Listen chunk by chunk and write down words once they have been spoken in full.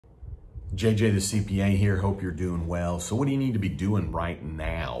JJ the CPA here. Hope you're doing well. So what do you need to be doing right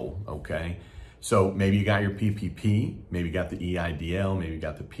now? Okay. So maybe you got your PPP, maybe you got the EIDL, maybe you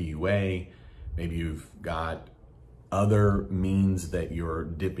got the PUA, maybe you've got other means that you're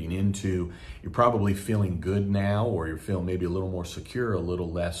dipping into. You're probably feeling good now, or you're feeling maybe a little more secure, a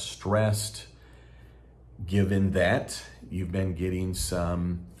little less stressed, given that you've been getting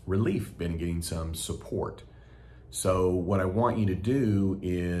some relief, been getting some support. So what I want you to do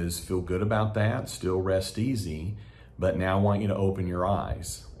is feel good about that, still rest easy, but now I want you to open your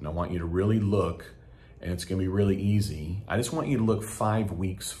eyes and I want you to really look, and it's gonna be really easy. I just want you to look 5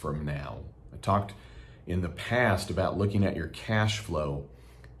 weeks from now. I talked in the past about looking at your cash flow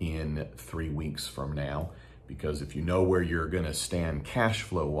in 3 weeks from now, because if you know where you're gonna stand cash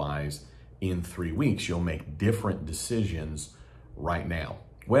flow wise in 3 weeks, you'll make different decisions right now.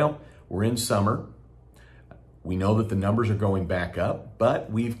 Well, we're in summer. We know that the numbers are going back up,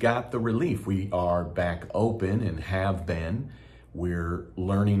 but we've got the relief. We are back open and have been. We're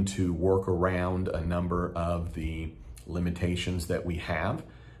learning to work around a number of the limitations that we have.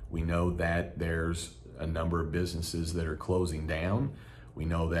 We know that there's a number of businesses that are closing down. We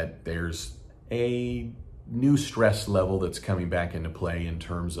know that there's a new stress level that's coming back into play in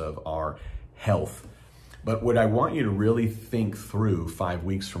terms of our health. But what I want you to really think through 5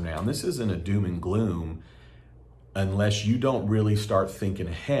 weeks from now, and this isn't a doom and gloom, unless you don't really start thinking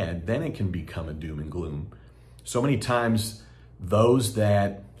ahead, then it can become a doom and gloom. So many times, those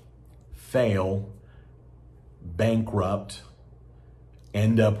that fail, bankrupt,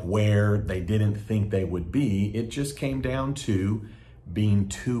 end up where they didn't think they would be. It just came down to being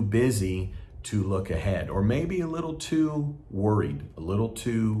too busy to look ahead, or maybe a little too worried, a little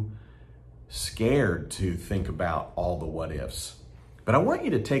too scared to think about all the what ifs. But I want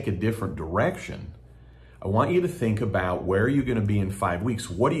you to take a different direction. I want you to think about where you're going to be in 5 weeks.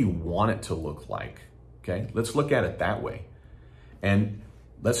 What do you want it to look like? Okay, let's look at it that way. And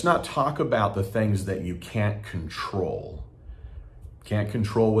let's not talk about the things that you can't control. Can't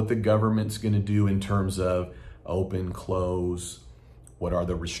control what the government's going to do in terms of open, close, what are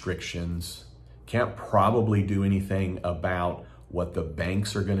the restrictions. Can't probably do anything about what the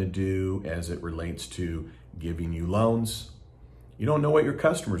banks are going to do as it relates to giving you loans. You don't know what your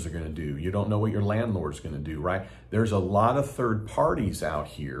customers are going to do. You don't know what your landlord's going to do, right? There's a lot of third parties out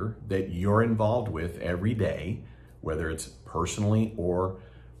here that you're involved with every day, whether it's personally or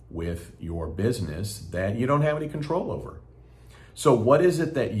with your business, that you don't have any control over. So what is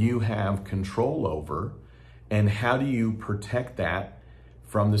it that you have control over, and how do you protect that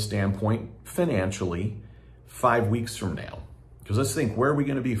from the standpoint financially 5 weeks from now? Because let's think, where are we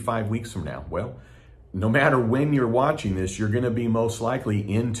going to be 5 weeks from now? Well, no matter when you're watching this, you're going to be most likely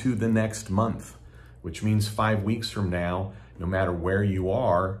into the next month, which means 5 weeks from now, no matter where you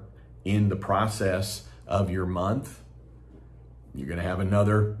are in the process of your month, you're going to have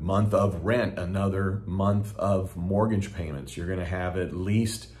another month of rent, another month of mortgage payments. You're going to have at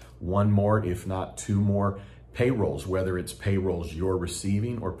least one more, if not two more payrolls, whether it's payrolls you're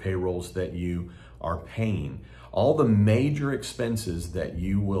receiving or payrolls that you are paying. All the major expenses that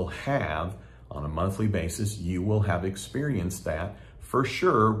you will have on a monthly basis, you will have experienced that for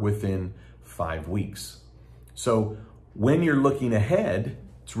sure within 5 weeks. So when you're looking ahead,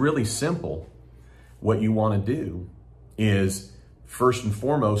 it's really simple. What you want to do is, first and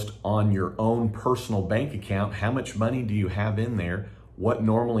foremost, on your own personal bank account, how much money do you have in there? What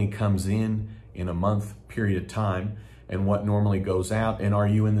normally comes in a month period of time, and what normally goes out? And are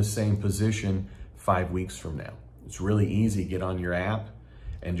you in the same position 5 weeks from now? It's really easy. Get on your app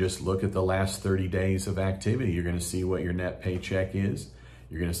and just look at the last 30 days of activity. You're going to see what your net paycheck is.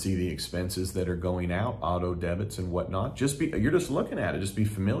 You're going to see the expenses that are going out, auto debits and whatnot. You're just looking at it. Just be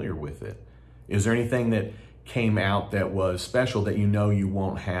familiar with it. Is there anything that came out that was special that you know you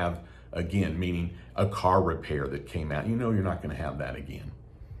won't have again? Meaning a car repair that came out. You know you're not going to have that again.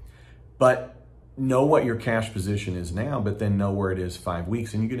 But know what your cash position is now, but then know where it is 5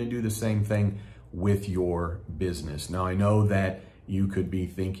 weeks. And you're going to do the same thing with your business. Now, I know that you could be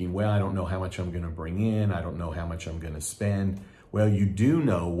thinking, well, I don't know how much I'm going to bring in. I don't know how much I'm going to spend. Well, you do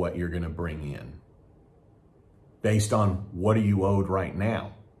know what you're going to bring in based on what are you owed right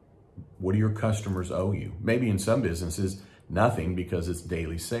now. What do your customers owe you? Maybe in some businesses, nothing, because it's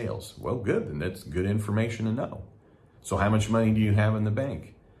daily sales. Well, good, then that's good information to know. So how much money do you have in the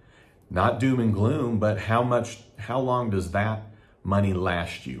bank? Not doom and gloom, but how long does that money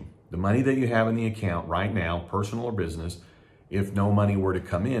last you? The money that you have in the account right now, personal or business, if no money were to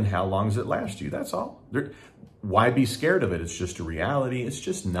come in, how long does it last you? That's all. Why be scared of it? It's just a reality. It's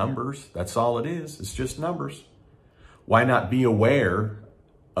just numbers. That's all it is. It's just numbers. Why not be aware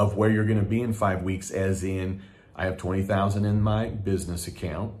of where you're going to be in 5 weeks, as in, I have 20,000 in my business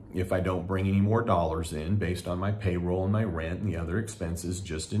account. If I don't bring any more dollars in based on my payroll and my rent and the other expenses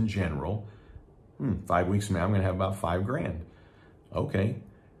just in general, 5 weeks from now, I'm going to have about $5,000. Okay.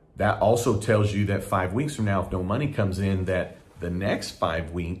 That also tells you that 5 weeks from now, if no money comes in, that the next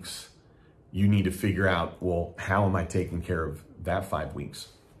 5 weeks, you need to figure out, well, how am I taking care of that 5 weeks?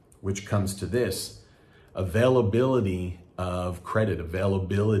 Which comes to this: availability of credit,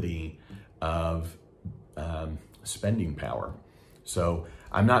 availability of spending power. So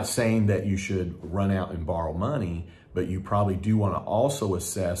I'm not saying that you should run out and borrow money, but you probably do want to also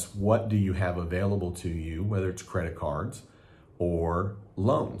assess what do you have available to you, whether it's credit cards or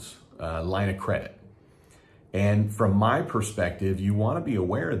loans, line of credit. And from my perspective, you want to be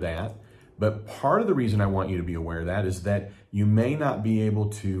aware of that. But part of the reason I want you to be aware of that is that you may not be able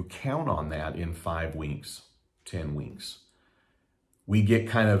to count on that in 5 weeks, 10 weeks. We get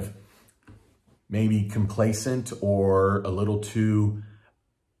kind of maybe complacent or a little too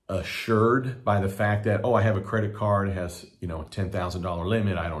assured by the fact that, oh, I have a credit card, it has, a $10,000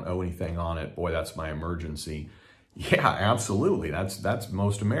 limit, I don't owe anything on it, boy, that's my emergency. Yeah, absolutely, that's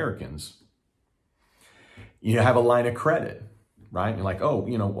most Americans. You have a line of credit, right? You're like, oh,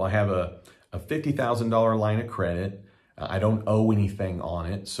 well, I have a $50,000 line of credit, I don't owe anything on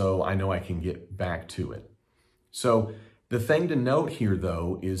it, so I know I can get back to it. So the thing to note here,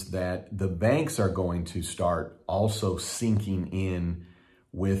 though, is that the banks are going to start also sinking in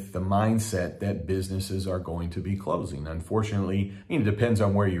with the mindset that businesses are going to be closing. Unfortunately, it depends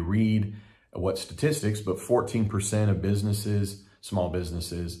on where you read what statistics, but 14% of businesses, small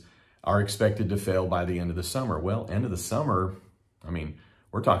businesses, are expected to fail by the end of the summer. Well, end of the summer,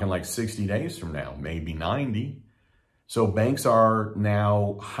 we're talking like 60 days from now, maybe 90. So banks are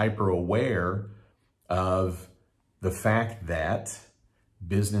now hyper aware of the fact that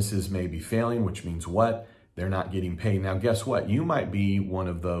businesses may be failing, which means what? They're not getting paid. Now, guess what? You might be one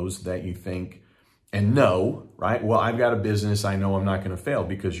of those that you think and know, right? Well, I've got a business. I know I'm not going to fail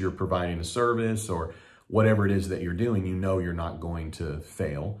because you're providing a service or whatever it is that you're doing. You know you're not going to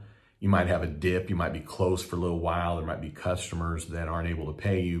fail. You might have a dip. You might be closed for a little while. There might be customers that aren't able to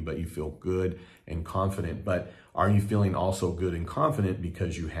pay you, but you feel good and confident. But are you feeling also good and confident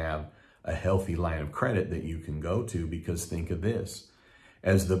because you have a healthy line of credit that you can go to? Because think of this,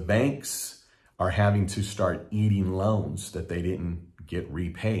 as the banks are having to start eating loans that they didn't get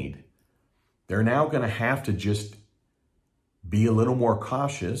repaid, they're now going to have to just be a little more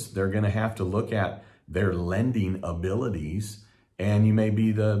cautious. They're going to have to look at their lending abilities, and you may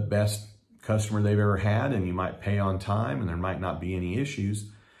be the best customer they've ever had and you might pay on time and there might not be any issues,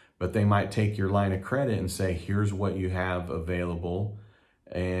 but they might take your line of credit and say, here's what you have available,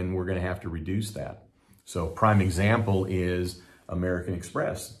 and we're going to have to reduce that. So prime example is American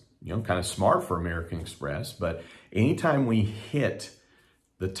Express. Kind of smart for American Express, but anytime we hit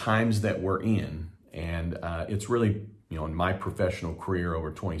the times that we're in, and it's really, in my professional career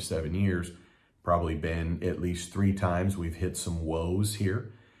over 27 years, probably been at least 3 times we've hit some woes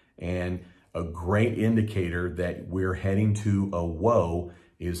here. And a great indicator that we're heading to a woe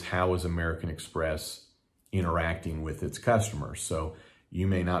is how is American Express interacting with its customers. So you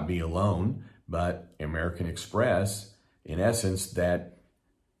may not be alone, but American Express, in essence, that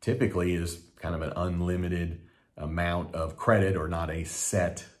typically is kind of an unlimited amount of credit or not a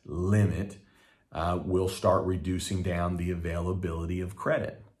set limit, will start reducing down the availability of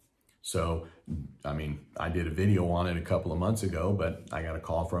credit. So, I did a video on it a couple of months ago, but I got a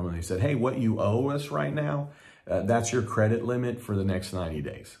call from them and they said, hey, what you owe us right now, that's your credit limit for the next 90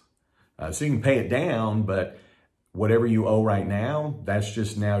 days. So you can pay it down, but whatever you owe right now, that's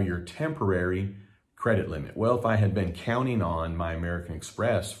just now your temporary credit limit. Well, if I had been counting on my American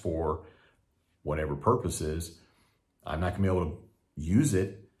Express for whatever purposes, I'm not going to be able to use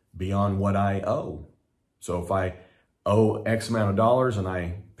it beyond what I owe. So if I owe X amount of dollars and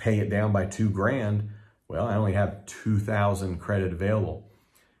I pay it down by $2,000, well, I only have 2,000 credit available.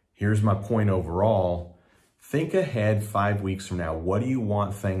 Here's my point overall. Think ahead 5 weeks from now. What do you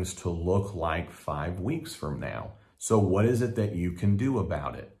want things to look like 5 weeks from now? So what is it that you can do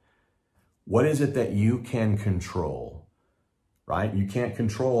about it? What is it that you can control, right? You can't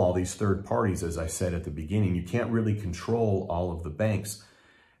control all these third parties, as I said at the beginning. You can't really control all of the banks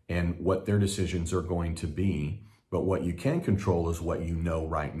and what their decisions are going to be. But what you can control is what you know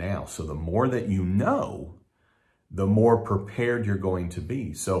right now. So the more that you know, the more prepared you're going to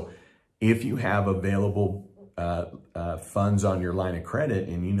be. So if you have available funds on your line of credit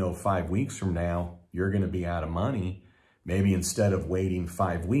and 5 weeks from now, you're going to be out of money, maybe instead of waiting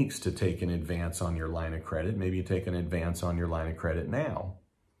 5 weeks to take an advance on your line of credit, maybe you take an advance on your line of credit now.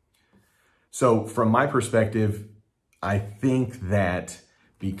 So from my perspective, I think that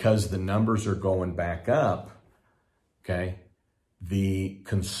because the numbers are going back up, okay, the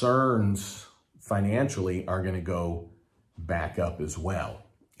concerns financially are going to go back up as well.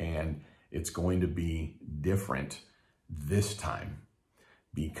 And it's going to be different this time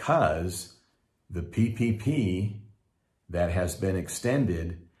because the PPP that has been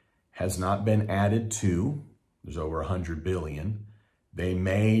extended has not been added to. There's over 100 billion. They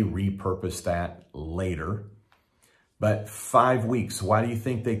may repurpose that later. But 5 weeks, why do you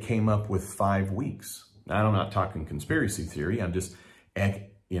think they came up with 5 weeks? Now, I'm not talking conspiracy theory. I'm just,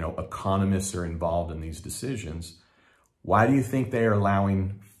 economists are involved in these decisions. Why do you think they are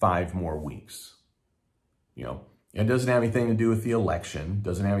allowing 5 more weeks? It doesn't have anything to do with the election.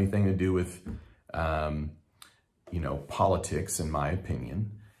 Doesn't have anything to do with, politics, in my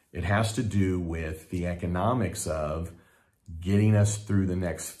opinion. It has to do with the economics of getting us through the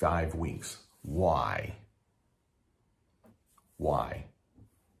next 5 weeks. Why? Why?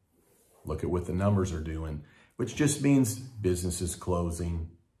 Look at what the numbers are doing, which just means businesses closing,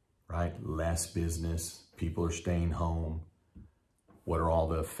 right? Less business, people are staying home. What are all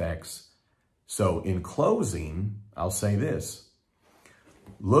the effects? So in closing, I'll say this.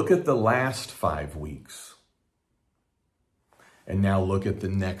 Look at the last 5 weeks. And now look at the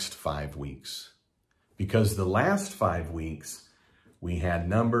next 5 weeks. Because the last 5 weeks, we had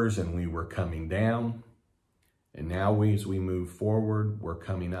numbers and we were coming down. And now as we move forward, we're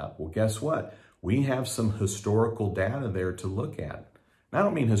coming up. Well, guess what? We have some historical data there to look at. And I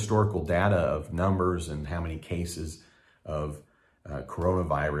don't mean historical data of numbers and how many cases of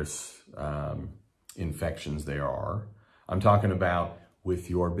coronavirus infections there are. I'm talking about with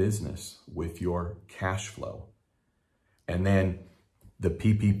your business, with your cash flow. And then the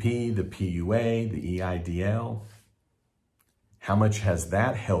PPP, the PUA, the EIDL, how much has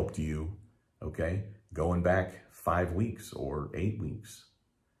that helped you, okay, going back 5 weeks or 8 weeks?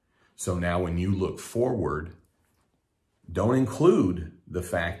 So now when you look forward, don't include the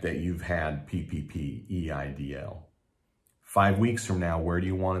fact that you've had PPP, EIDL. 5 weeks from now, where do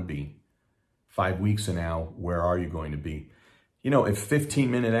you want to be? 5 weeks from now, where are you going to be? A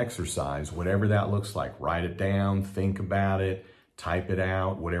 15-minute exercise, whatever that looks like, write it down, think about it, type it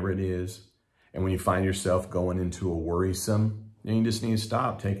out, whatever it is. And when you find yourself going into a worrisome, you just need to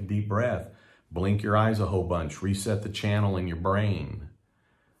stop, take a deep breath, blink your eyes a whole bunch, reset the channel in your brain,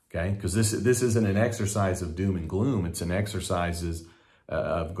 okay? Because this isn't an exercise of doom and gloom. It's an exercise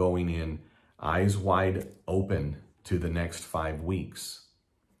of going in eyes wide open to the next 5 weeks.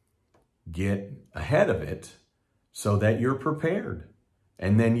 Get ahead of it so that you're prepared.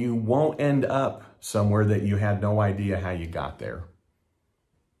 And then you won't end up somewhere that you had no idea how you got there.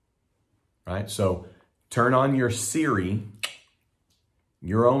 Right? So turn on your Siri,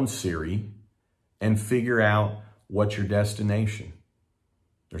 your own Siri, and figure out what's your destination.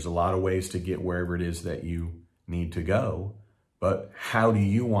 There's a lot of ways to get wherever it is that you need to go, but how do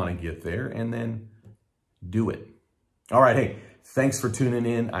you want to get there? And then do it. All right, hey, thanks for tuning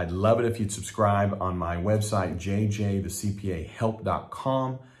in. I'd love it if you'd subscribe on my website,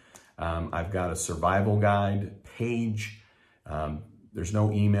 jjthecpahelp.com. I've got a survival guide page. There's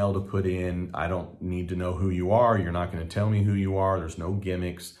no email to put in. I don't need to know who you are. You're not going to tell me who you are. There's no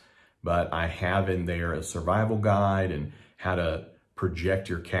gimmicks. But I have in there a survival guide and how to project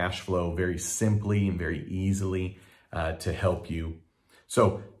your cash flow very simply and very easily to help you.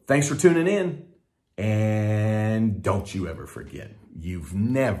 So thanks for tuning in. And don't you ever forget, you've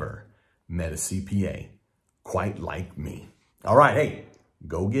never met a CPA quite like me. All right, hey,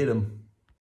 go get 'em.